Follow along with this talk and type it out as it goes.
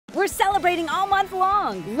We're celebrating all month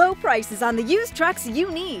long. Low prices on the used trucks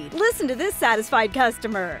you need. Listen to this satisfied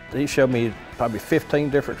customer. He showed me probably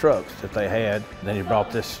 15 different trucks that they had. Then he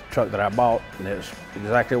brought this truck that I bought, and it was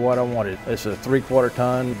exactly what I wanted. It's a 3/4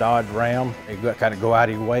 ton Dodge Ram. It kind of go out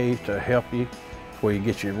of your way to help you where you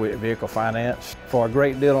get your vehicle financed. For a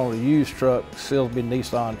great deal on a used truck, Silsbee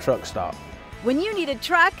Nissan Truck Stop. When you need a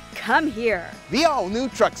truck, come here. The all-new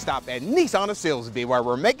truck stop at Nissan of Silsbee, where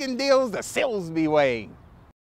we're making deals the Silsbee way.